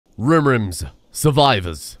Rimrims,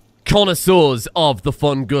 survivors, connoisseurs of the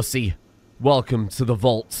fungusy, welcome to the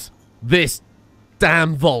vaults. This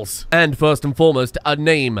damn vault. And first and foremost, a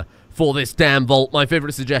name for this damn vault. My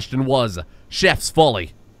favorite suggestion was Chef's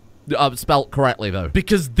Folly. Spelt correctly, though.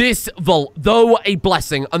 Because this vault, though a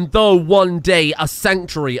blessing, and though one day a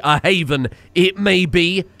sanctuary, a haven, it may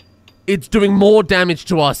be, it's doing more damage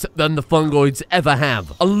to us than the fungoids ever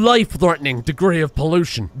have. A life-threatening degree of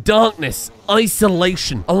pollution, darkness,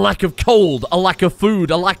 isolation, a lack of cold, a lack of food,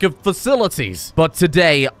 a lack of facilities. But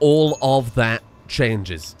today, all of that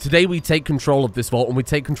changes. Today, we take control of this vault and we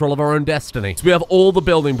take control of our own destiny. So we have all the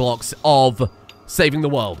building blocks of saving the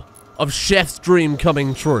world, of Chef's dream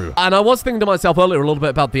coming true. And I was thinking to myself earlier a little bit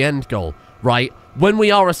about the end goal, right? When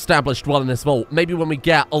we are established well in this vault, maybe when we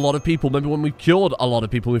get a lot of people, maybe when we've cured a lot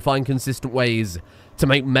of people, we find consistent ways to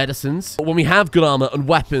make medicines. But when we have good armor and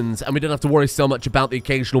weapons, and we don't have to worry so much about the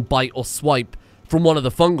occasional bite or swipe from one of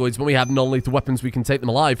the fungoids, when we have non-lethal weapons, we can take them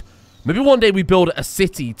alive. Maybe one day we build a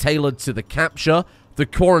city tailored to the capture, the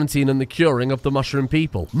quarantine, and the curing of the mushroom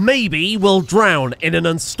people. Maybe we'll drown in an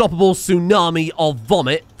unstoppable tsunami of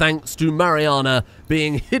vomit, thanks to Mariana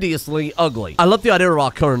being hideously ugly. I love the idea of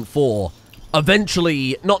our current four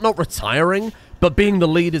eventually, not retiring, but being the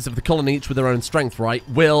leaders of the colony, each with their own strength, right?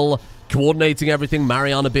 Will coordinating everything,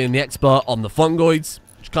 Mariana being the expert on the fungoids,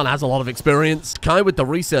 which kind of has a lot of experience. Kai with the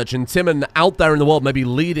research, and Timon out there in the world, maybe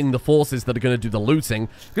leading the forces that are going to do the looting.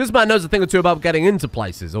 Because this man knows a thing or two about getting into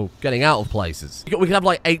places, or getting out of places. We could have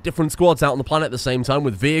like 8 different squads out on the planet at the same time,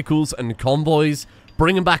 with vehicles and convoys,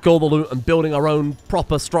 bringing back all the loot and building our own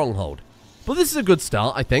proper stronghold. But this is a good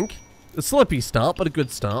start, I think. A slippy start, but a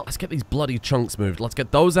good start. Let's get these bloody chunks moved. Let's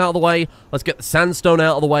get those out of the way. Let's get the sandstone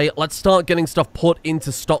out of the way. Let's start getting stuff put into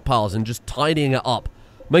stockpiles and just tidying it up.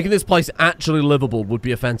 Making this place actually livable would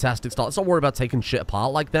be a fantastic start. Let's not worry about taking shit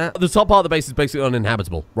apart like that. The top part of the base is basically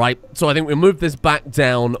uninhabitable, right? So I think we'll move this back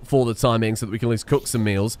down for the time being so that we can at least cook some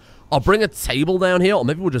meals. I'll bring a table down here, or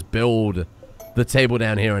maybe we'll just build the table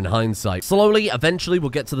down here in hindsight. Slowly, eventually, we'll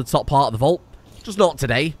get to the top part of the vault. Just not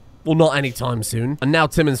today. Well, not anytime soon. And now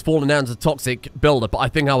Timon's fallen down as a toxic builder, but I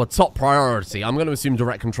think our top priority, I'm going to assume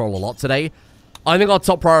direct control a lot today. I think our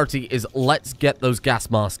top priority is let's get those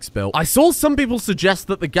gas masks built. I saw some people suggest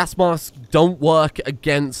that the gas masks don't work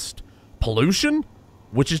against pollution,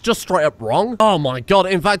 which is just straight up wrong. Oh my god,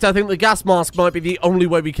 in fact, I think the gas mask might be the only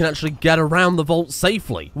way we can actually get around the vault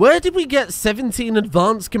safely. Where did we get 17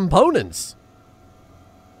 advanced components?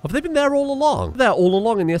 Have they been there all along? They're all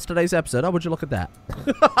along in yesterday's episode. How would you look at that?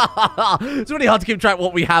 It's really hard to keep track of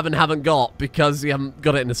what we have and haven't got because we haven't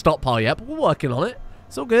got it in the stockpile yet, but we're working on it.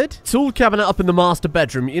 It's all good. Tool cabinet up in the master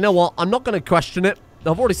bedroom. You know what? I'm not going to question it.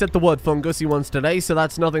 I've already said the word fungusy once today, so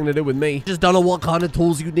that's nothing to do with me. Just don't know what kind of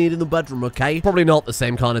tools you'd need in the bedroom, okay? Probably not the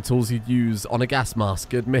same kind of tools you'd use on a gas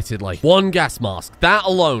mask, admittedly. One gas mask. That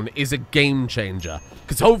alone is a game changer.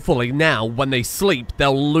 Because hopefully now, when they sleep,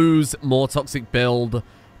 they'll lose more toxic build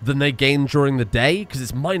than they gain during the day, because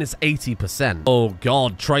it's minus 80%. Oh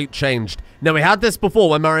god, trait changed. Now, we had this before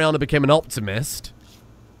when Mariana became an optimist.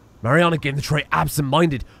 Mariana gained the trait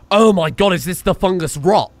absent-minded. Oh my god, is this the fungus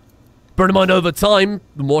rot? Bear in mind, over time,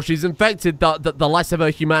 the more she's infected, the less of her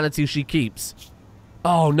humanity she keeps.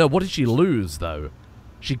 Oh no, what did she lose, though?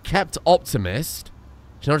 She kept optimist.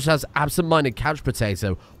 She now just has absent-minded couch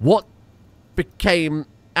potato. What became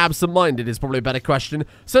absent-minded is probably a better question.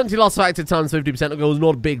 Certainty loss of active times 50% ago is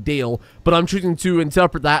not a big deal, but I'm choosing to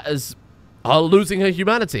interpret that as losing her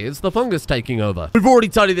humanity. It's the fungus taking over. We've already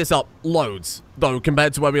tidied this up loads, though,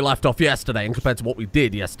 compared to where we left off yesterday and compared to what we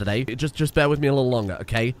did yesterday. Just bear with me a little longer,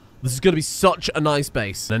 okay? This is going to be such a nice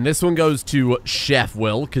base. And this one goes to Chef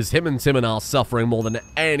Will, because him and Timon are suffering more than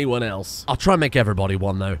anyone else. I'll try and make everybody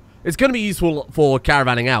one, though. It's going to be useful for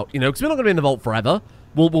caravanning out, you know, because we're not going to be in the vault forever.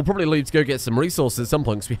 We'll probably leave to go get some resources at some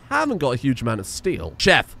point, because we haven't got a huge amount of steel.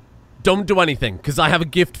 Chef, don't do anything, because I have a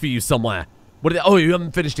gift for you somewhere. Oh, you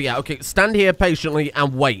haven't finished it yet. Okay, stand here patiently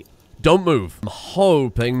and wait. Don't move. I'm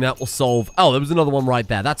hoping that will solve... Oh, there was another one right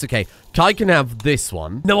there. That's okay. Kai can have this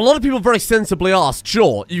one. Now, a lot of people very sensibly asked,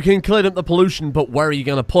 sure, you can clean up the pollution, but where are you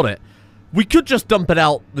going to put it? We could just dump it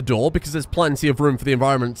out the door, because there's plenty of room for the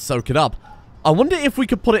environment to soak it up. I wonder if we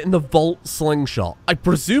could put it in the vault slingshot. I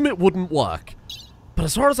presume it wouldn't work. But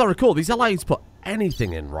as far as I recall, these allow you to put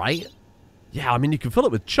anything in, right? Yeah, I mean, you can fill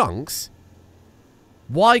it with chunks.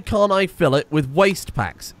 Why can't I fill it with waste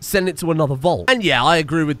packs? Send it to another vault. And yeah, I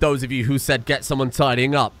agree with those of you who said get someone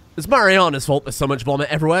tidying up. It's Mariana's fault there's so much vomit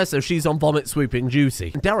everywhere, so she's on vomit sweeping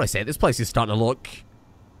duty. And dare I say it, this place is starting to look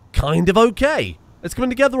kind of okay. It's coming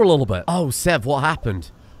together a little bit. Oh, Sev, what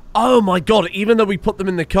happened? Oh my god, even though we put them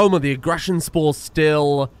in the coma, the aggression spore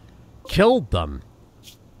still killed them.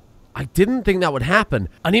 I didn't think that would happen.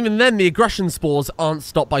 And even then, the aggression spores aren't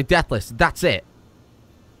stopped by Deathless. That's it.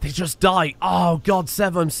 They just die. Oh, God,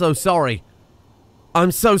 Sev, I'm so sorry.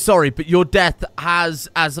 I'm so sorry, but your death has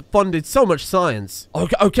funded so much science.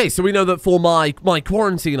 Okay, so we know that for my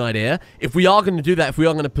quarantine idea, if we are going to do that, if we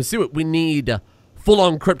are going to pursue it, we need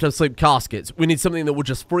full-on crypto-sleep caskets. We need something that will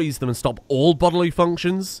just freeze them and stop all bodily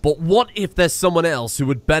functions. But what if there's someone else who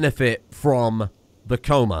would benefit from the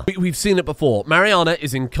coma? We've seen it before. Mariana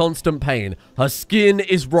is in constant pain. Her skin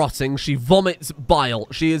is rotting. She vomits bile.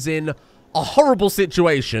 She is in a horrible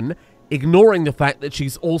situation, ignoring the fact that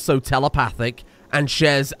she's also telepathic and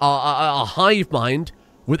shares a hive mind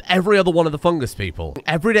with every other one of the fungus people.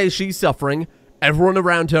 Every day she's suffering. Everyone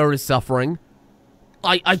around her is suffering.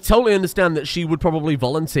 I totally understand that she would probably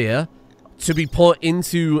volunteer to be put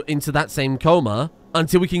into that same coma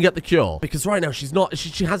until we can get the cure. Because right now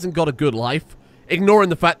she hasn't got a good life. Ignoring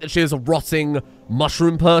the fact that she is a rotting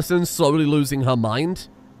mushroom person slowly losing her mind.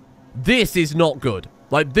 This is not good.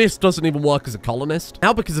 Like, this doesn't even work as a colonist.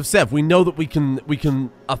 Now, because of Sev, we know that we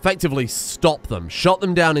can effectively stop them, shut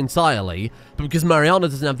them down entirely, but because Mariana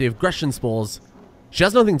doesn't have the aggression spores, she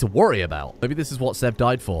has nothing to worry about. Maybe this is what Sev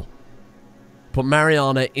died for. Put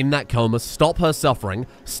Mariana in that coma, stop her suffering,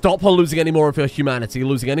 stop her losing any more of her humanity,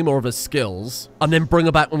 losing any more of her skills, and then bring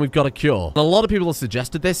her back when we've got a cure. And a lot of people have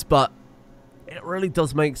suggested this, but it really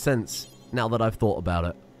does make sense now that I've thought about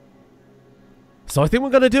it. So I think we're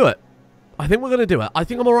going to do it. I think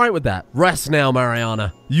I'm alright with that. Rest now,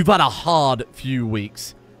 Mariana. You've had a hard few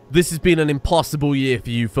weeks. This has been an impossible year for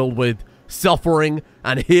you, filled with suffering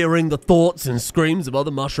and hearing the thoughts and screams of other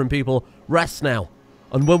mushroom people. Rest now.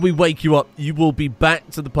 And when we wake you up, you will be back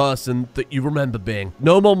to the person that you remember being.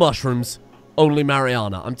 No more mushrooms, only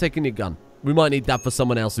Mariana. I'm taking your gun. We might need that for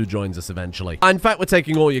someone else who joins us eventually. In fact, we're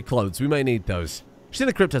taking all your clothes. We may need those. She's in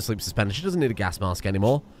a crypto sleep suspender. She doesn't need a gas mask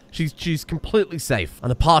anymore. She's completely safe.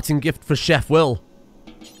 And a parting gift for Chef Will.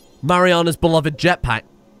 Mariana's beloved jetpack.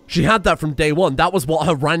 She had that from day one. That was what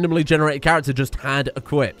her randomly generated character just had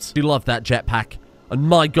equipped. She loved that jetpack. And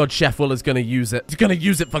my God, Chef Will is going to use it. He's going to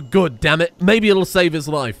use it for good, damn it. Maybe it'll save his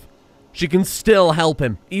life. She can still help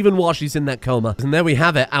him, even while she's in that coma. And there we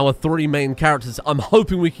have it, our 3 main characters. I'm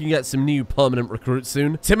hoping we can get some new permanent recruits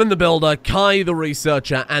soon. Timon the Builder, Kai the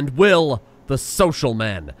Researcher, and Will the Social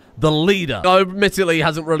Man, the leader. Admittedly, he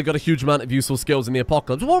hasn't really got a huge amount of useful skills in the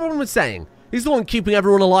apocalypse. What am I saying? He's the one keeping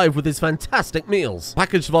everyone alive with his fantastic meals.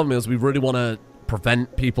 Packaged survival meals we really want to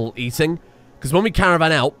prevent people eating. Because when we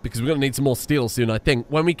caravan out, because we're going to need some more steel soon, I think,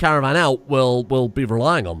 when we caravan out, we'll be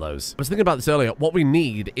relying on those. I was thinking about this earlier. What we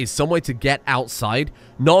need is some way to get outside,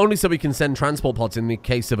 not only so we can send transport pods in the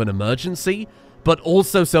case of an emergency, but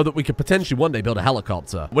also so that we could potentially one day build a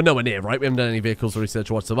helicopter. We're nowhere near, right? We haven't done any vehicles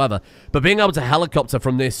research whatsoever. But being able to helicopter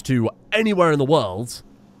from this to anywhere in the world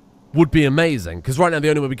would be amazing. Because right now, the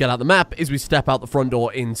only way we get out the map is we step out the front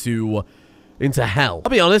door into hell.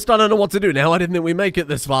 I'll be honest, I don't know what to do now. I didn't think we'd make it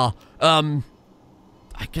this far.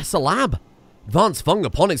 I guess a lab. Advanced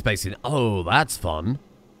fungoponics basin. Oh, that's fun.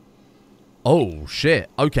 Oh, shit.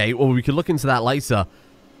 Okay, well, we could look into that later.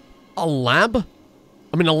 A lab?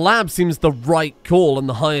 I mean, a lab seems the right call and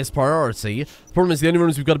the highest priority. The problem is the only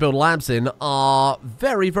rooms we've got to build labs in are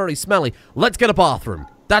very, very smelly. Let's get a bathroom.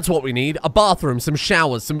 That's what we need. A bathroom, some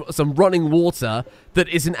showers, some running water that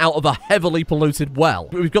isn't out of a heavily polluted well.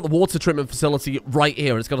 We've got the water treatment facility right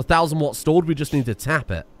here. It's got 1,000 watts stored. We just need to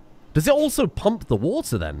tap it. Does it also pump the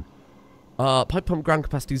water then? Pipe pump ground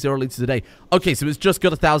capacity 0 liters a day. Okay, so it's just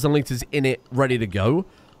got 1,000 liters in it ready to go.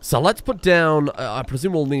 So let's put down, I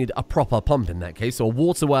presume we'll need a proper pump in that case. So a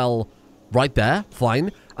water well right there,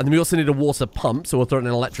 fine. And then we also need a water pump, so we'll throw in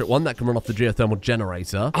an electric one that can run off the geothermal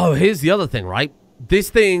generator. Oh, here's the other thing, right? This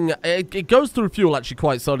thing, it goes through fuel actually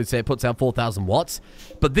quite slowly, say it puts out 4,000 watts.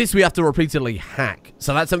 But this we have to repeatedly hack.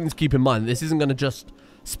 So that's something to keep in mind. This isn't going to just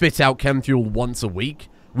spit out chem fuel once a week.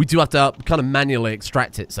 We do have to kind of manually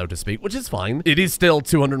extract it, so to speak, which is fine. It is still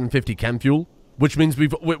 250 chem fuel, which means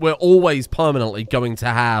we're always permanently going to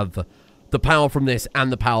have the power from this and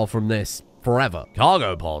the power from this forever.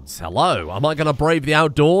 Cargo pods, hello. Am I going to brave the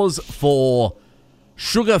outdoors for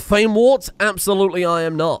sugar fame warts? Absolutely I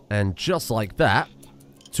am not. And just like that,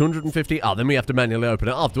 250, then we have to manually open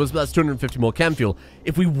it afterwards, but that's 250 more chem fuel.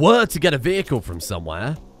 If we were to get a vehicle from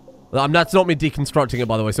somewhere, that's not me deconstructing it,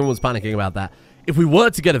 by the way, someone's panicking about that. If we were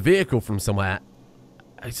to get a vehicle from somewhere,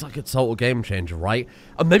 it's like a total game changer, right?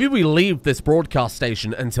 And maybe we leave this broadcast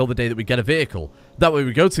station until the day that we get a vehicle. That way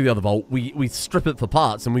we go to the other vault, we strip it for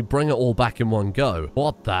parts, and we bring it all back in one go.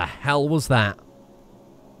 What the hell was that?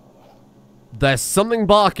 There's something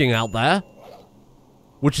barking out there,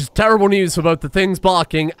 which is terrible news for both the things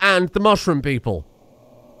barking and the mushroom people.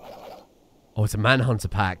 Oh, it's a manhunter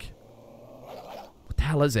pack. What the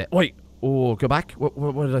hell is it? Wait. Oh, go back.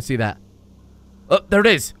 Where did I see that? Oh, there it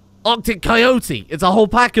is. Arctic coyote. It's a whole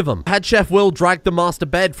pack of them. Had Chef Will drag the master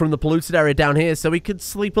bed from the polluted area down here so he could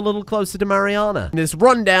sleep a little closer to Mariana. In this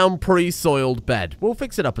rundown, pre-soiled bed. We'll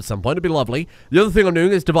fix it up at some point. It'll be lovely. The other thing I'm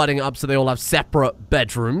doing is dividing it up so they all have separate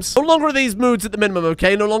bedrooms. No longer are these moods at the minimum,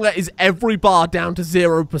 okay? No longer is every bar down to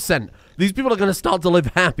 0%. These people are going to start to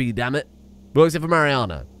live happy, damn it. Well, except for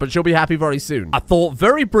Mariana. But she'll be happy very soon. I thought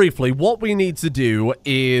very briefly what we need to do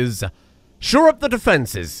is shore up the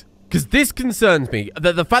defenses. Because this concerns me.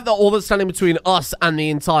 The fact that all that's standing between us and the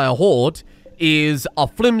entire horde is a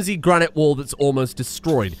flimsy granite wall that's almost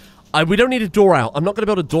destroyed. We don't need a door out. I'm not going to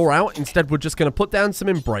build a door out. Instead, we're just going to put down some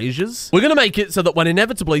embrasures. We're going to make it so that when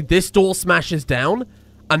inevitably this door smashes down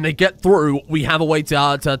and they get through, we have a way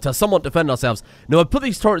to somewhat defend ourselves. Now, I put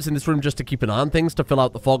these turrets in this room just to keep an eye on things, to fill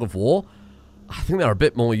out the fog of war. I think they're a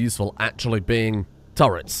bit more useful actually being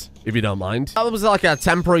turrets, if you don't mind. That was like a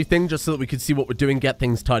temporary thing just so that we could see what we're doing, get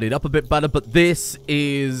things tidied up a bit better, but this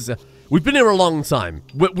is... We've been here a long time.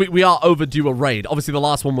 We are overdue a raid. Obviously, the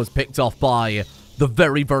last one was picked off by the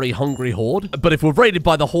very, very hungry horde, but if we're raided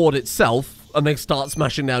by the horde itself and they start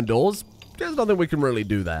smashing down doors, there's nothing we can really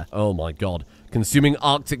do there. Oh my god. Consuming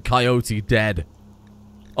Arctic coyote dead.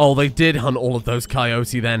 Oh, they did hunt all of those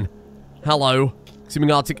coyote then. Hello.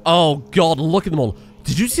 Consuming Arctic... Oh god, look at them all.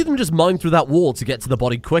 Did you see them just mine through that wall to get to the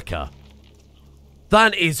body quicker?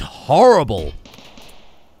 That is horrible.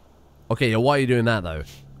 Okay, why are you doing that, though?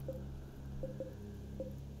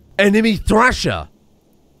 Enemy Thrasher.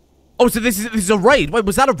 Oh, so this is a raid. Wait,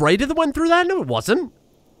 was that a raider that went through that? No, it wasn't.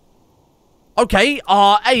 Okay,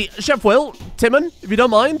 hey, Chef Will, Timon, if you don't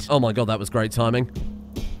mind. Oh my god, that was great timing.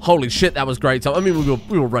 Holy shit, that was great timing. I mean,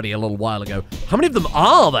 we were ready a little while ago. How many of them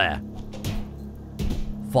are there?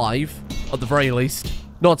 5. At the very least.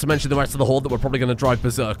 Not to mention the rest of the horde that we're probably going to drive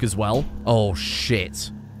berserk as well. Oh, shit.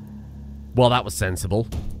 Well, that was sensible.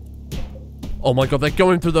 Oh my god, they're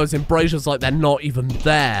going through those embrasures like they're not even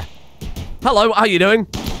there. Hello, how you doing?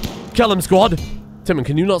 Kill him, squad. Timon,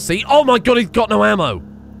 can you not see? Oh my god, he's got no ammo.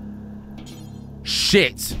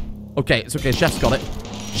 Shit. Okay, it's okay. Chef's got it.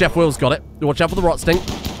 Chef Will's got it. Watch out for the rot stink.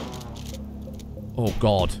 Oh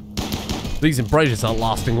god. These embrasures aren't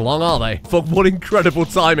lasting long, are they? Fuck, what incredible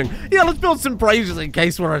timing. Yeah, let's build some embrasures in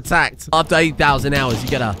case we're attacked. After 8,000 hours, you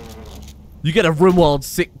get a Rimworld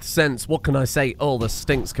sixth sense. What can I say? Oh, the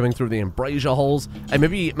stinks coming through the embrasure holes. Hey,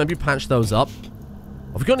 maybe patch those up.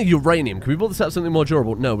 Have we got any uranium? Can we build this out something more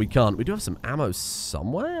durable? No, we can't. We do have some ammo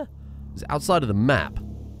somewhere? Is it outside of the map?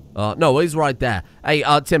 No, he's right there. Hey,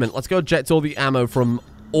 Timon, let's go eject all the ammo from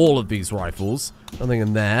all of these rifles. Nothing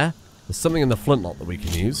in there. There's something in the flintlock that we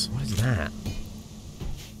can use. What is that?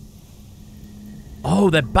 Oh,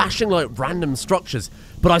 they're bashing like random structures.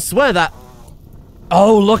 But I swear that...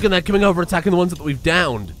 Oh, look, and they're coming over attacking the ones that we've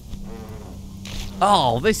downed.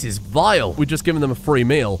 Oh, this is vile. We've just given them a free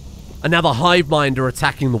meal. And now the hive mind are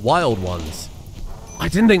attacking the wild ones. I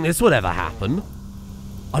didn't think this would ever happen.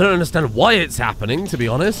 I don't understand why it's happening, to be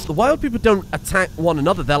honest. The wild people don't attack one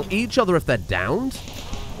another. They'll eat each other if they're downed.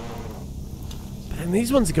 And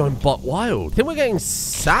these ones are going butt wild. I think we're getting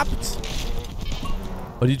sapped.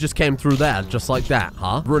 Or you just came through there, just like that,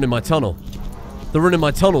 huh? Ruining my tunnel. They're ruining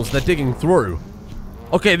my tunnels. They're digging through.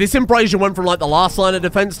 Okay, this embrasure went from, like, the last line of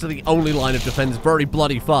defense to the only line of defense very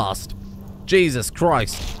bloody fast. Jesus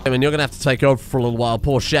Christ. I mean, you're gonna have to take over for a little while.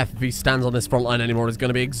 Poor Chef, if he stands on this front line anymore, is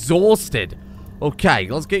gonna be exhausted. Okay,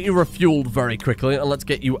 let's get you refueled very quickly, and let's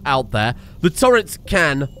get you out there. The turrets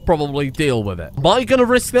can probably deal with it. Am I going to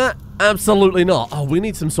risk that? Absolutely not. Oh, we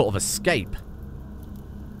need some sort of escape.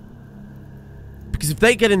 Because if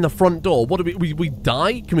they get in the front door, what do we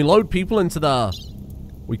die? Can we load people into the...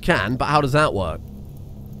 We can, but how does that work?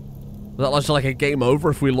 Is that just like a game over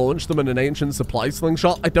if we launch them in an ancient supply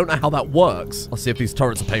slingshot? I don't know how that works. Let's see if these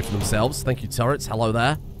turrets will pay for themselves. Thank you, turrets. Hello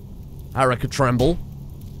there. Erica Tremble.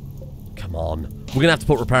 Come on. We're going to have to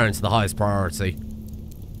put repair into the highest priority.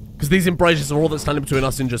 Because these embrasures are all that's standing between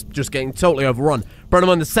us and just getting totally overrun. Bear in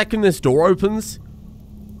mind, the second this door opens,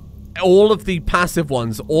 all of the passive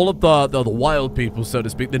ones, all of the wild people, so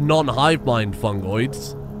to speak, the non-hive mind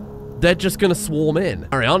fungoids, they're just going to swarm in.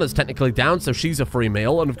 Mariana's technically down, so she's a free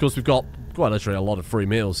meal. And of course, we've got quite literally a lot of free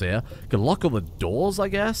meals here. Can lock all the doors, I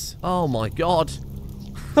guess. Oh my god.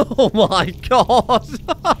 Oh my god.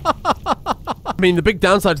 I mean, the big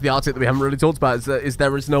downside to the Arctic that we haven't really talked about is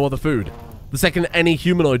there is no other food. The second any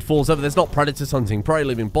humanoid falls over, there's not predators hunting prey,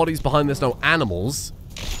 leaving bodies behind. There's no animals.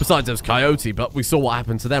 Besides those coyote, but we saw what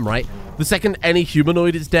happened to them, right? The second any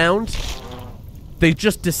humanoid is downed, they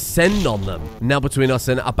just descend on them. Now between us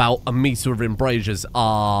and about a meter of embrasures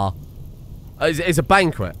are It's a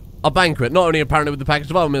banquet. A banquet, not only apparently with the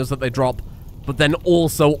packaged vital meals that they drop, but then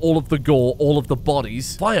also all of the gore, all of the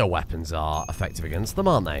bodies. Fire weapons are effective against them,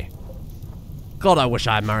 aren't they? God, I wish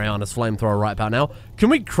I had Mariana's flamethrower right about now. Can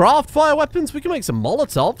we craft fire weapons? We can make some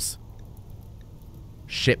Molotovs.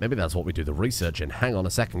 Shit, maybe that's what we do the research in. Hang on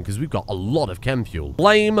a second, because we've got a lot of chem fuel.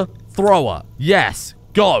 Flamethrower. Yes,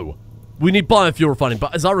 go. We need biofuel refining,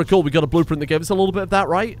 but as I recall, we got a blueprint that gave us a little bit of that,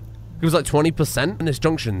 right? It was like 20%, and this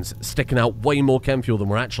junction's sticking out way more chem fuel than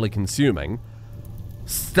we're actually consuming.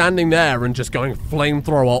 Standing there and just going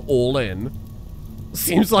flamethrower all in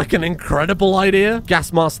seems like an incredible idea.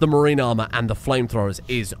 Gas mask, the marine armor, and the flamethrowers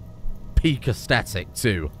is peak aesthetic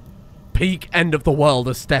too. Peak end of the world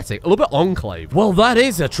aesthetic. A little bit enclave. Well, that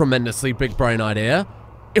is a tremendously big brain idea.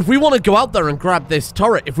 If we want to go out there and grab this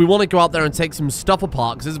turret, if we want to go out there and take some stuff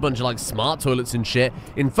apart, because there's a bunch of, like, smart toilets and shit.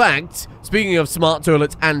 In fact, speaking of smart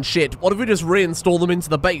toilets and shit, what if we just reinstall them into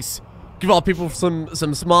the base? Give our people some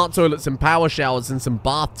smart toilets and power showers and some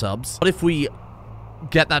bathtubs. What if we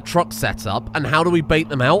get that truck set up, and how do we bait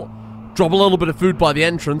them out? Drop a little bit of food by the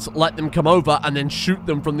entrance, let them come over, and then shoot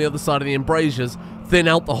them from the other side of the embrasures, thin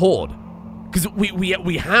out the horde. Because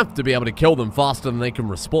we have to be able to kill them faster than they can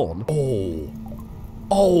respawn.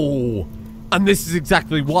 Oh, and this is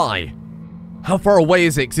exactly why. How far away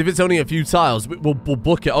is it? Because if it's only a few tiles, we'll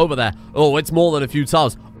book it over there. Oh, it's more than a few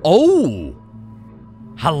tiles. Oh,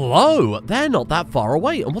 hello. They're not that far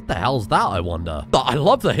away. And what the hell's that, I wonder? I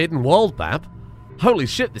love the hidden world map. Holy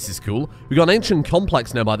shit, this is cool. We've got an ancient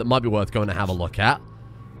complex nearby that might be worth going to have a look at.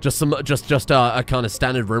 Just a kind of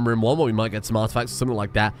standard Rimworld one where we might get some artifacts or something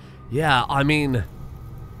like that. Yeah, I mean,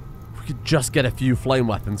 we could just get a few flame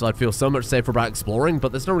weapons. I'd feel so much safer about exploring,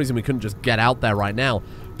 but there's no reason we couldn't just get out there right now.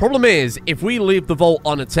 Problem is, if we leave the vault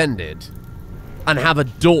unattended and have a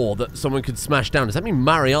door that someone could smash down, does that mean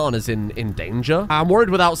Mariana's in danger? I'm worried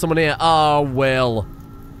without someone here. Oh, Will.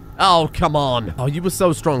 Oh, come on. Oh, you were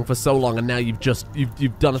so strong for so long, and now you've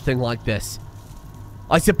done a thing like this.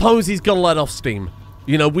 I suppose he's gonna let off steam.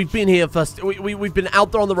 You know, we've been here for... We've been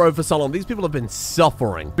out there on the road for so long. These people have been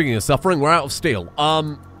suffering. Speaking of suffering, we're out of steel.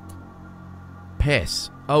 Piss.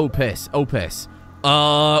 Oh, piss. Oh, piss.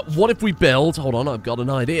 What if we build... Hold on, I've got an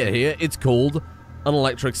idea here. It's called an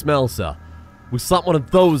electric smelter. We slap one of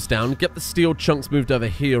those down, get the steel chunks moved over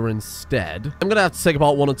here instead. I'm gonna have to take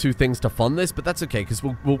apart one or two things to fund this, but that's okay, because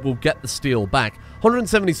we'll get the steel back.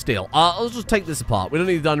 170 steel. I'll just take this apart. We don't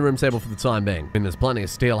need the dining room table for the time being. I mean, there's plenty of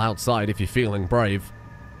steel outside if you're feeling brave.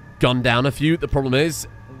 Gun down a few. The problem is,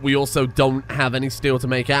 we also don't have any steel to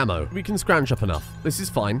make ammo. We can scrounge up enough. This is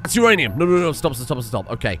fine. It's uranium. No. Stop.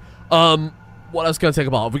 Okay. What else can I take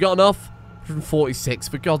apart? Have we got enough? 146,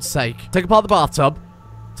 for God's sake. Take apart the bathtub.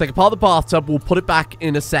 Take apart the bathtub. We'll put it back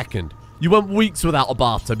in a second. You went weeks without a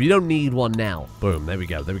bathtub. You don't need one now. Boom. There we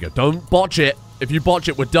go. Don't botch it. If you botch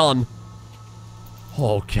it, we're done.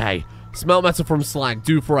 Okay. Smelt metal from slag.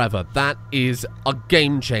 Do forever. That is a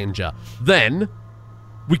game changer. Then...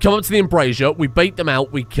 we come up to the embrasure, we bait them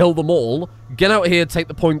out, we kill them all, get out here, take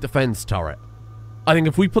the point defense turret. I think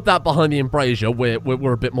if we put that behind the embrasure,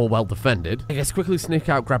 we're a bit more well defended. I guess quickly sneak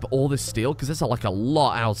out, grab all this steel, because there's like a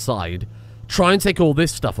lot outside. Try and take all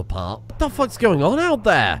this stuff apart. What the fuck's going on out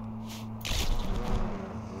there?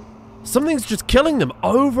 Something's just killing them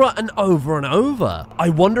over and over and over. I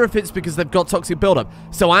wonder if it's because they've got toxic buildup.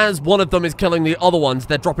 So as one of them is killing the other ones,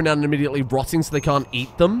 they're dropping down and immediately rotting so they can't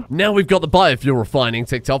eat them. Now we've got the biofuel refining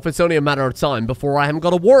ticked off. It's only a matter of time before I haven't got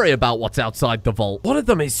to worry about what's outside the vault. One of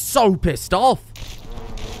them is so pissed off.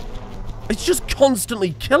 It's just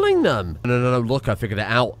constantly killing them. No, look, I figured it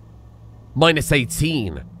out. Minus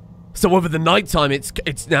 18. So over the nighttime,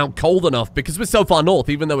 it's now cold enough because we're so far north,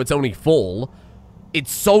 even though it's only fall.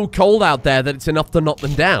 It's so cold out there that it's enough to knock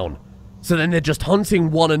them down. So then they're just hunting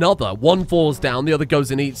one another. One falls down, the other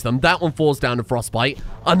goes and eats them. That one falls down to frostbite.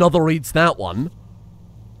 Another eats that one.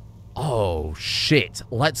 Oh, shit.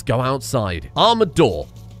 Let's go outside. Armored door.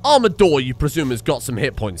 Armored door, you presume, has got some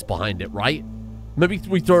hit points behind it, right? Maybe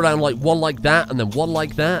we throw down like one like that and then one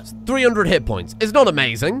like that. It's 300 hit points. It's not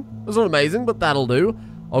amazing. It's not amazing, but that'll do.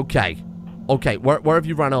 Okay. Okay, where have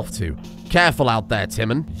you run off to? Careful out there,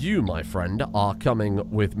 Timon. You, my friend, are coming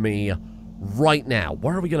with me right now.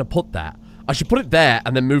 Where are we going to put that? I should put it there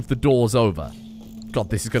and then move the doors over. God,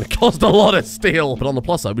 this is going to cost a lot of steel. But on the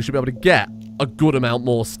plus side, we should be able to get a good amount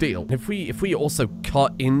more steel. If we also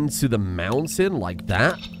cut into the mountain like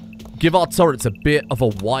that, give our turrets a bit of a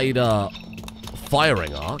wider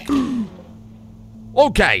firing arc.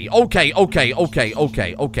 Okay.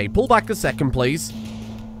 Pull back a second, please.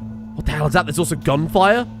 What the hell is that? There's also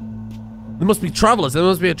gunfire? There must be travelers. There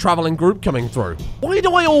must be a traveling group coming through. Why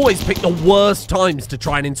do I always pick the worst times to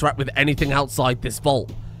try and interact with anything outside this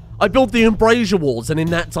vault? I built the embrasure walls, and in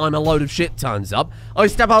that time, a load of shit turns up. I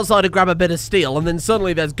step outside to grab a bit of steel, and then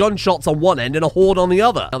suddenly there's gunshots on one end and a horde on the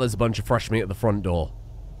other. Now there's a bunch of fresh meat at the front door.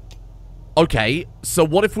 Okay, so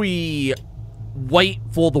what if we wait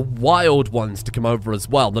for the wild ones to come over as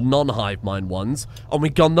well, the non-hive mind ones, and we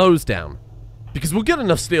gun those down? Because we'll get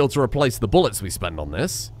enough steel to replace the bullets we spend on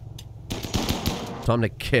this. Time to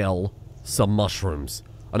kill some mushrooms.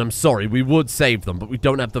 And I'm sorry, we would save them, but we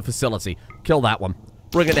don't have the facility. Kill that one.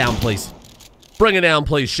 Bring it down, please. Bring it down,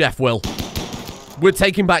 please, Chef Will. We're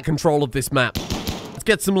taking back control of this map. Let's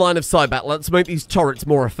get some line of sight back. Let's make these turrets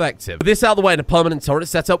more effective. With this out of the way and a permanent turret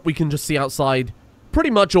setup, we can just see outside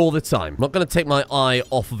pretty much all the time. I'm not going to take my eye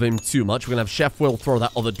off of him too much. We're going to have Chef Will throw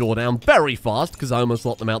that other door down very fast, because I almost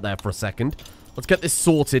locked them out there for a second. Let's get this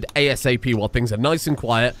sorted ASAP while things are nice and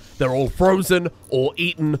quiet. They're all frozen, or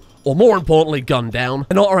eaten, or more importantly, gunned down.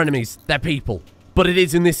 They're not our enemies. They're people. But it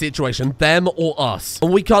is in this situation, them or us.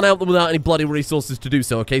 And we can't help them without any bloody resources to do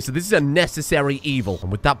so, okay? So this is a necessary evil. And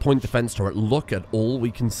with that point defense turret, look at all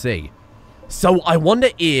we can see. So I wonder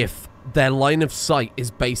if their line of sight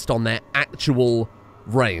is based on their actual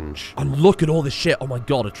range. And look at all this shit. Oh my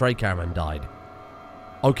god, a trade caravan died.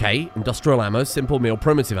 Okay, industrial ammo, simple meal,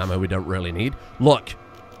 primitive ammo we don't really need. Look,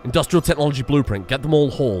 industrial technology blueprint, get them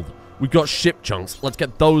all hauled. We've got ship chunks. Let's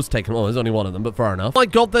get those taken. Oh, there's only one of them, but fair enough. Oh my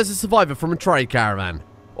god, there's a survivor from a trade caravan.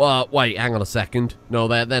 Wait, hang on a second. No,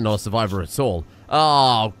 they're not a survivor at all.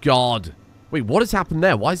 Oh, god. Wait, what has happened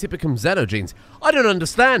there? Why has it become xenogenes? I don't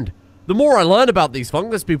understand. The more I learn about these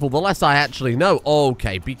fungus people, the less I actually know.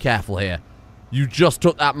 Okay, be careful here. You just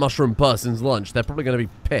took that mushroom person's lunch. They're probably going to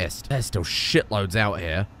be pissed. There's still shitloads out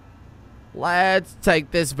here. Let's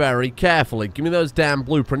take this very carefully. Give me those damn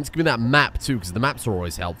blueprints. Give me that map, too, because the maps are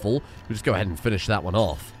always helpful. We'll just go ahead and finish that one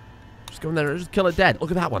off. Just go in there and just kill it dead. Look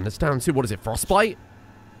at that one. That's down to, what is it, frostbite?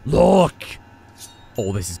 Look!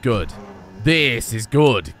 Oh, this is good. This is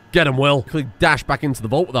good. Get him, Will. Quickly dash back into the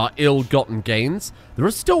vault with our ill-gotten gains. There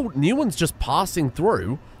are still new ones just passing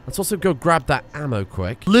through. Let's also go grab that ammo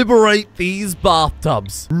quick. Liberate these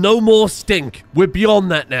bathtubs. No more stink. We're beyond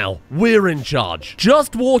that now. We're in charge.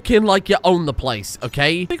 Just walk in like you own the place,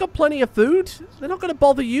 okay? They got plenty of food. They're not going to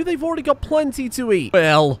bother you. They've already got plenty to eat.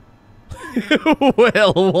 Well,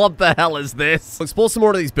 well, what the hell is this? I'll explore some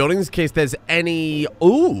more of these buildings in case there's any...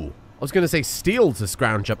 Ooh, I was going to say steel to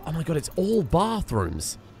scrounge up. Oh my god, it's all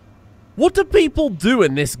bathrooms. What do people do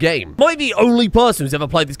in this game? Am I the only person who's ever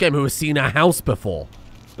played this game who has seen a house before?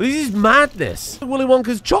 This is madness. Willy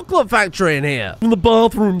Wonka's chocolate factory in here. And the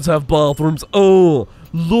bathrooms have bathrooms. Oh,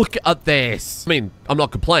 look at this. I mean, I'm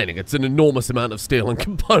not complaining. It's an enormous amount of steel and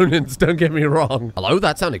components. Don't get me wrong. Hello?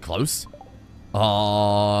 That sounded close.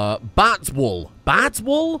 Bat wool. Bat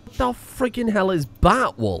wool? What the freaking hell is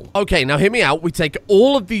bat wool? Okay, now hear me out. We take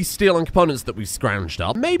all of these steel and components that we scrounged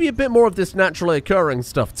up. Maybe a bit more of this naturally occurring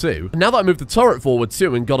stuff too. Now that I moved the turret forward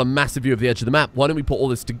too and got a massive view of the edge of the map, why don't we put all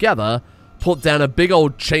this together, put down a big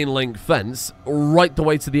old chain link fence right the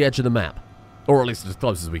way to the edge of the map. Or at least as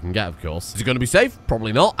close as we can get, of course. Is it going to be safe?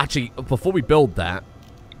 Probably not. Actually, before we build that,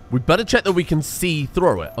 we'd better check that we can see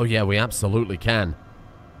through it. Oh yeah, we absolutely can.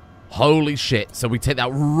 Holy shit. So we take that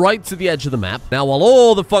right to the edge of the map. Now, while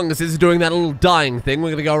all the funguses are doing that little dying thing,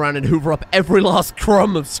 we're going to go around and hoover up every last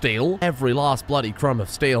crumb of steel. Every last bloody crumb of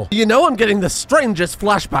steel. You know, I'm getting the strangest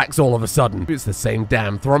flashbacks all of a sudden. It's the same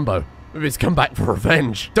damn Thrumbo. Maybe it's come back for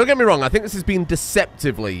revenge. Don't get me wrong, I think this has been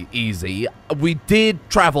deceptively easy. We did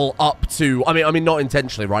travel up to, I mean, not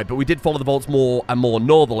intentionally, right? But we did follow the vaults more and more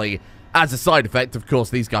northerly. As a side effect, of course,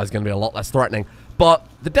 these guys are going to be a lot less threatening. But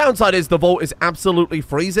the downside is the vault is absolutely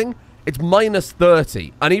freezing. It's minus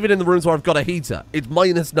 30. And even in the rooms where I've got a heater, it's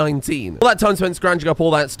minus 19. All that time spent scrounging up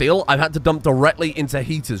all that steel, I've had to dump directly into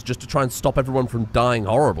heaters just to try and stop everyone from dying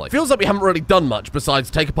horribly. Feels like we haven't really done much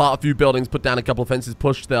besides take apart a few buildings, put down a couple of fences,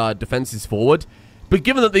 push the defenses forward. But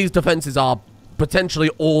given that these defenses are potentially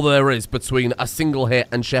all there is between a single hit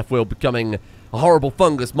and Chef Will becoming a horrible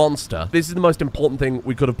fungus monster, this is the most important thing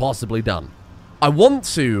we could have possibly done. I want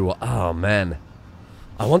to... Oh, man.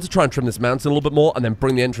 I want to try and trim this mountain a little bit more and then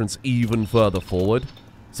bring the entrance even further forward.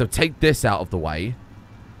 So take this out of the way.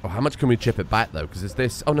 Oh, how much can we chip it back, though? Because it's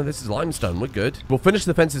this... Oh, no, this is limestone. We're good. We'll finish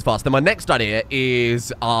the fences fast. Then my next idea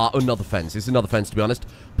is another fence. It's another fence, to be honest.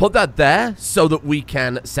 Put that there so that we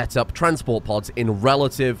can set up transport pods in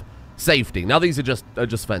relative safety. Now, these are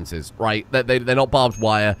just fences, right? They're not barbed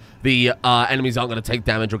wire. The enemies aren't going to take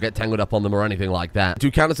damage or get tangled up on them or anything like that.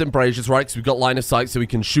 Do count as embrasures, right? Because we've got line of sight so we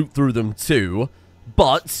can shoot through them, too.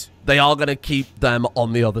 But they are going to keep them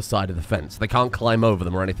on the other side of the fence. They can't climb over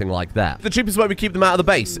them or anything like that. The cheapest way we keep them out of the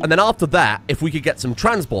base. And then after that, if we could get some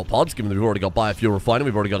transport pods, given that we've already got biofuel refining,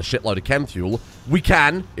 we've already got a shitload of chem fuel, we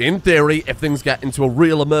can, in theory, if things get into a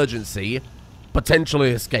real emergency,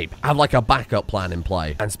 potentially escape. Have like a backup plan in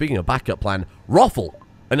play. And speaking of backup plan, Ruffle,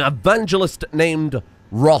 an evangelist named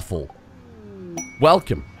Ruffle.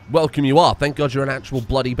 Welcome. Welcome you are. Thank God you're an actual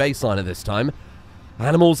bloody baseliner this time.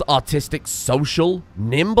 Animals, artistic, social,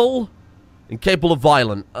 nimble, incapable of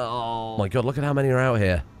violent. Oh my God, look at how many are out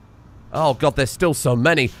here. Oh God, there's still so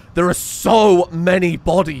many. There are so many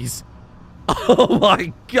bodies. Oh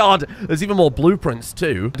my God. There's even more blueprints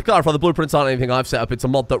too. To clarify, the blueprints aren't anything I've set up. It's a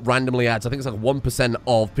mod that randomly adds, I think it's like 1%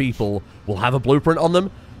 of people will have a blueprint on them.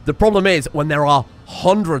 The problem is when there are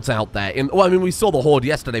hundreds out there well, I mean, we saw the Horde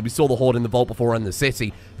yesterday. We saw the Horde in the vault before in the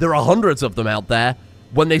city. There are hundreds of them out there.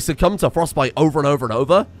 When they succumb to frostbite over and over and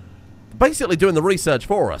over, basically doing the research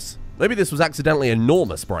for us. Maybe this was accidentally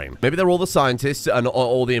enormous brain. Maybe they're all the scientists and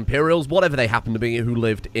all the Imperials, whatever they happen to be, who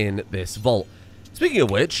lived in this vault. Speaking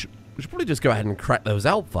of which, we should probably just go ahead and crack those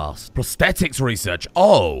out fast. Prosthetics research.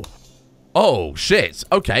 Oh, shit.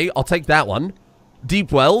 Okay, I'll take that one.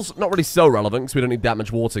 Deep wells, not really so relevant because we don't need that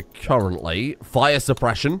much water currently. Fire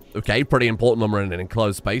suppression. Okay, pretty important when we're in an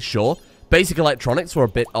enclosed space, sure. Basic electronics for a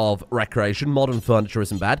bit of recreation. Modern furniture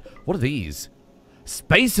isn't bad. What are these?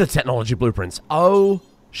 Spacer technology blueprints. Oh,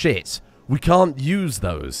 shit. We can't use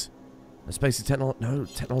those. No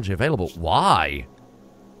technology available. Why?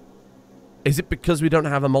 Is it because we don't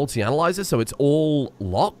have a multi-analyzer, so it's all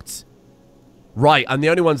locked? Right, and the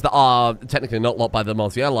only ones that are technically not locked by the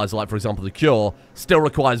multi-analyzer, like, for example, the Cure, still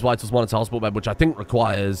requires Vitals Monitor Hospital Bed, which I think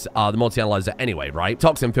requires the multi-analyzer anyway, right?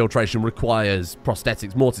 Toxin filtration requires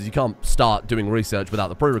prosthetics, mortars. You can't start doing research without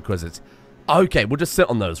the prerequisites. Okay, we'll just sit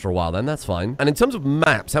on those for a while then, that's fine. And in terms of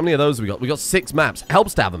maps, how many of those have we got? We got 6 maps.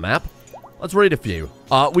 Helps to have a map. Let's read a few.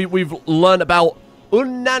 We've learned about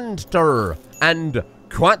Unanter and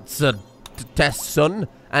Quatzatessun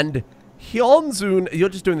and Hyonzun. You're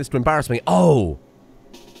just doing this to embarrass me. Oh,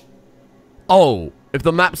 if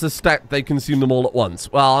the maps are stacked, they consume them all at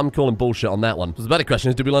once. Well, I'm calling bullshit on that one. So the better question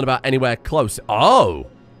is, did we learn about anywhere close? Oh,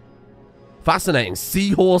 fascinating.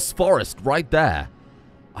 Seahorse Forest right there.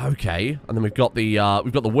 Okay, and then we've got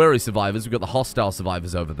the weary survivors. We've got the hostile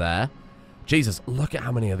survivors over there. Jesus, look at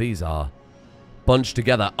how many of these are bunched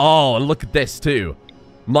together. Oh, and look at this too.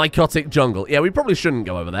 Mycotic jungle. Yeah, we probably shouldn't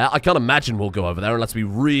go over there. I can't imagine we'll go over there unless we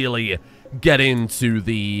really get into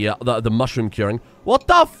the mushroom curing. What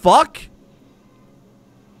the fuck?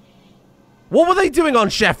 What were they doing on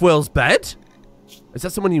Chef Will's bed? Is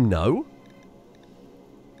that someone you know?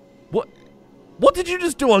 What did you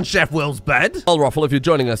just do on Chef Will's bed? Well, Ruffle, if you're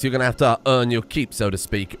joining us, you're going to have to earn your keep, so to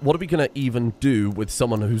speak. What are we going to even do with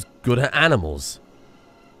someone who's good at animals?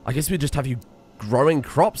 I guess we just have you growing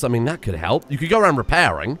crops. I mean, that could help. You could go around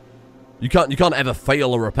repairing. You can't ever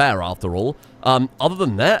fail a repair after all. Other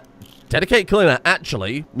than that, dedicate cleaner,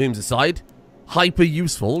 actually, memes aside, hyper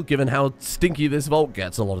useful given how stinky this vault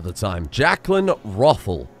gets a lot of the time. Jacqueline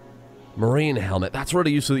Ruffle. Marine helmet. That's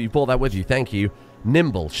really useful that you brought that with you. Thank you.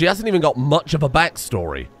 Nimble. She hasn't even got much of a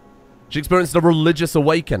backstory. She experienced a religious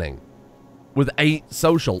awakening with 8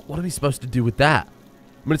 social. What are we supposed to do with that?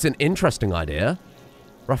 I mean, it's an interesting idea.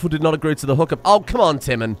 Ruffle did not agree to the hookup. Oh, come on,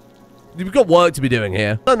 Timon. We've got work to be doing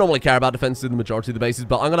here. I don't normally care about defenses in the majority of the bases,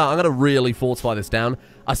 but I'm gonna really fortify this down.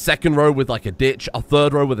 A second row with like a ditch, a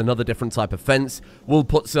third row with another different type of fence. We'll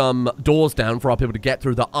put some doors down for our people to get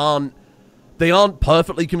through that aren't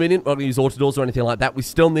perfectly convenient. We're not gonna use auto doors or anything like that. We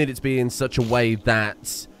still need it to be in such a way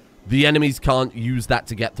that the enemies can't use that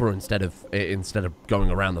to get through instead of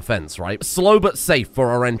going around the fence, right? Slow but safe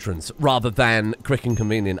for our entrance, rather than quick and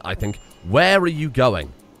convenient, I think. Where are you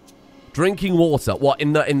going? Drinking water. What,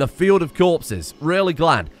 in the field of corpses? Really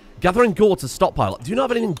glad. Gathering gore to stockpile. Do you not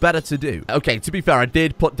have anything better to do? Okay, to be fair, I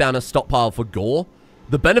did put down a stockpile for gore.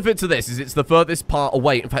 The benefit to this is it's the furthest part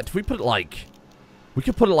away. In fact, if we put it like... we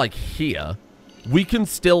could put it like here. We can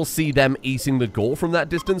still see them eating the gore from that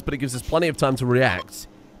distance, but it gives us plenty of time to react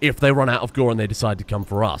if they run out of gore and they decide to come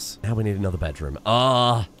for us. Now we need another bedroom.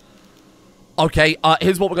 Okay,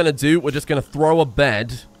 here's what we're going to do. We're just going to throw a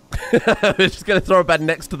bed. We're just going to throw a bed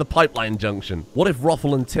next to the pipeline junction. What if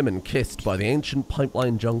Ruffle and Timon kissed by the ancient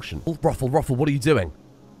pipeline junction? Oh, Ruffle, what are you doing?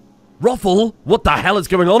 Ruffle, what the hell is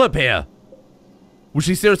going on up here? Was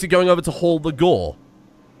she seriously going over to haul the gore?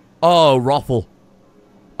 Oh, Ruffle.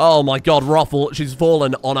 Oh my God, Ruffle. She's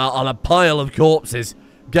fallen on a pile of corpses.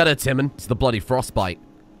 Get her, Timon. It's the bloody frostbite.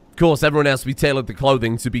 Of course, everyone else, we tailored the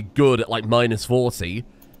clothing to be good at like -40.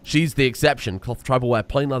 She's the exception. Cloth tribal wear,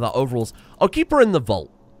 plain leather overalls. I'll keep her in the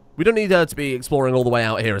vault. We don't need her to be exploring all the way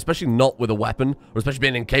out here, especially not with a weapon, or especially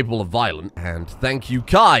being incapable of violence. And thank you,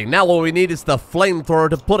 Kai. Now all we need is the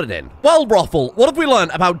flamethrower to put it in. Well, Roffle, what have we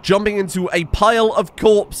learned about jumping into a pile of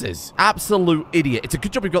corpses? Absolute idiot. It's a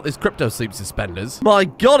good job we've got this crypto sleep suspenders. My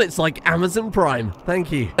god, it's like Amazon Prime.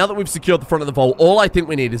 Thank you. Now that we've secured the front of the vault, all I think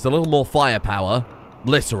we need is a little more firepower,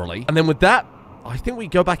 literally. And then with that, I think we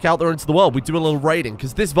go back out there into the world. We do a little raiding,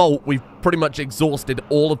 because this vault, we've pretty much exhausted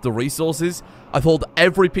all of the resources. I've hauled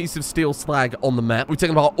every piece of steel slag on the map. We've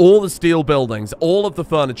taken apart all the steel buildings, all of the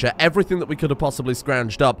furniture, everything that we could have possibly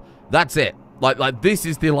scrounged up. That's it. Like, this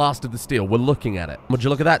is the last of the steel. We're looking at it. Would you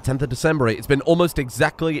look at that? 10th of December. It's been almost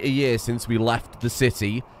exactly a year since we left the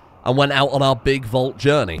city and went out on our big vault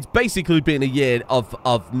journey. It's basically been a year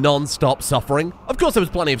of non-stop suffering. Of course, there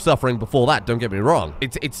was plenty of suffering before that, don't get me wrong.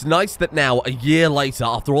 It's nice that now, a year later,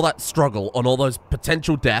 after all that struggle on all those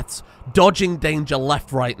potential deaths, dodging danger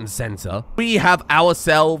left, right, and center, we have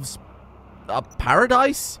ourselves a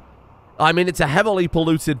paradise? I mean, it's a heavily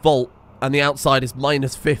polluted vault, and the outside is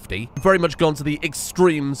minus 50. Very much gone to the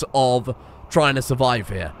extremes of trying to survive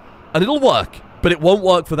here. And it'll work. But it won't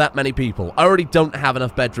work for that many people. I already don't have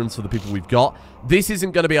enough bedrooms for the people we've got. This isn't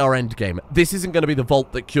going to be our end game. This isn't going to be the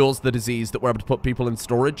vault that cures the disease that we're able to put people in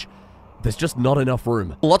storage. There's just not enough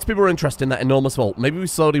room. Lots of people are interested in that enormous vault. Maybe we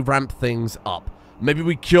slowly ramp things up. Maybe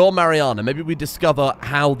we cure Mariana. Maybe we discover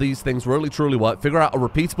how these things really truly work. Figure out a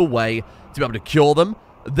repeatable way to be able to cure them.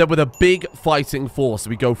 Then with a big fighting force,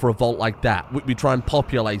 we go for a vault like that. We try and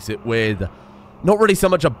populate it with not really so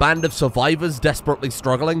much a band of survivors desperately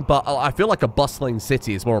struggling, but I feel like a bustling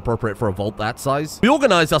city is more appropriate for a vault that size. We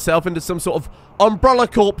organize ourselves into some sort of umbrella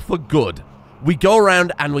corp for good. We go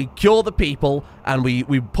around and we cure the people, and we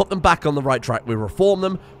put them back on the right track. We reform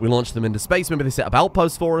them, we launch them into space, maybe they set up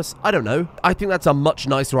outposts for us. I don't know. I think that's a much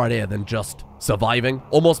nicer idea than just surviving,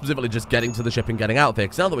 or more specifically just getting to the ship and getting out of here,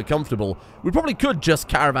 because now that we're comfortable, we probably could just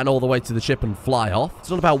caravan all the way to the ship and fly off. It's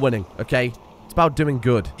not about winning, okay? It's about doing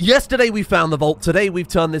good. Yesterday we found the vault. Today we've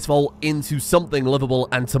turned this vault into something livable.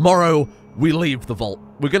 And tomorrow we leave the vault.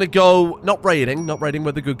 We're going to go, not raiding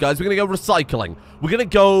with the good guys. We're going to go recycling. We're going to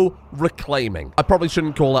go reclaiming. I probably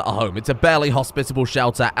shouldn't call it a home. It's a barely hospitable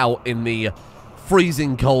shelter out in the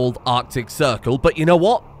freezing cold Arctic Circle. But you know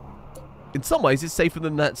what? In some ways, it's safer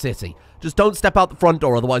than that city. Just don't step out the front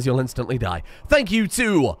door, otherwise you'll instantly die. Thank you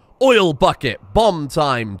to Oil Bucket, Bomb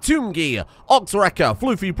Time, Toomgi, Oxwrecker,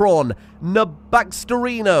 Floofy Prawn,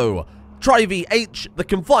 Nabaxterino, Trivy H, The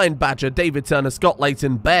Confined Badger, David Turner, Scott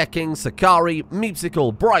Layton, Bear King, Sakari,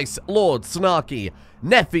 Meepsicle, Bryce, Lord, Snarky,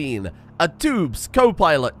 Nephine, Atubes,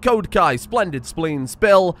 Co-Pilot, Code Kai, Splendid Spleen,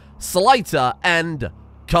 Spill, Slighter, and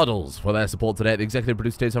Cuddles for their support today. The executive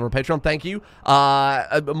producer on Patreon. Thank you.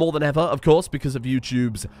 More than ever, of course, because of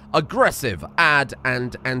YouTube's aggressive ad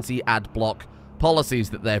and anti-ad block policies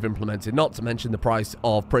that they've implemented, not to mention the price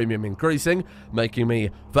of premium increasing, making me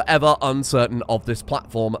forever uncertain of this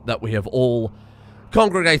platform that we have all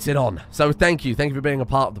congregated on. So thank you. Thank you for being a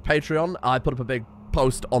part of the Patreon. I put up a big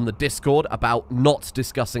post on the Discord about not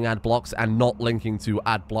discussing ad blocks and not linking to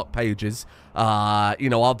ad block pages. You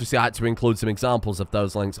know, obviously I had to include some examples of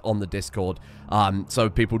those links on the Discord, so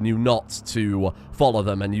people knew not to follow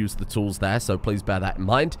them and use the tools there, so please bear that in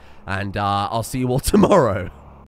mind, and I'll see you all tomorrow.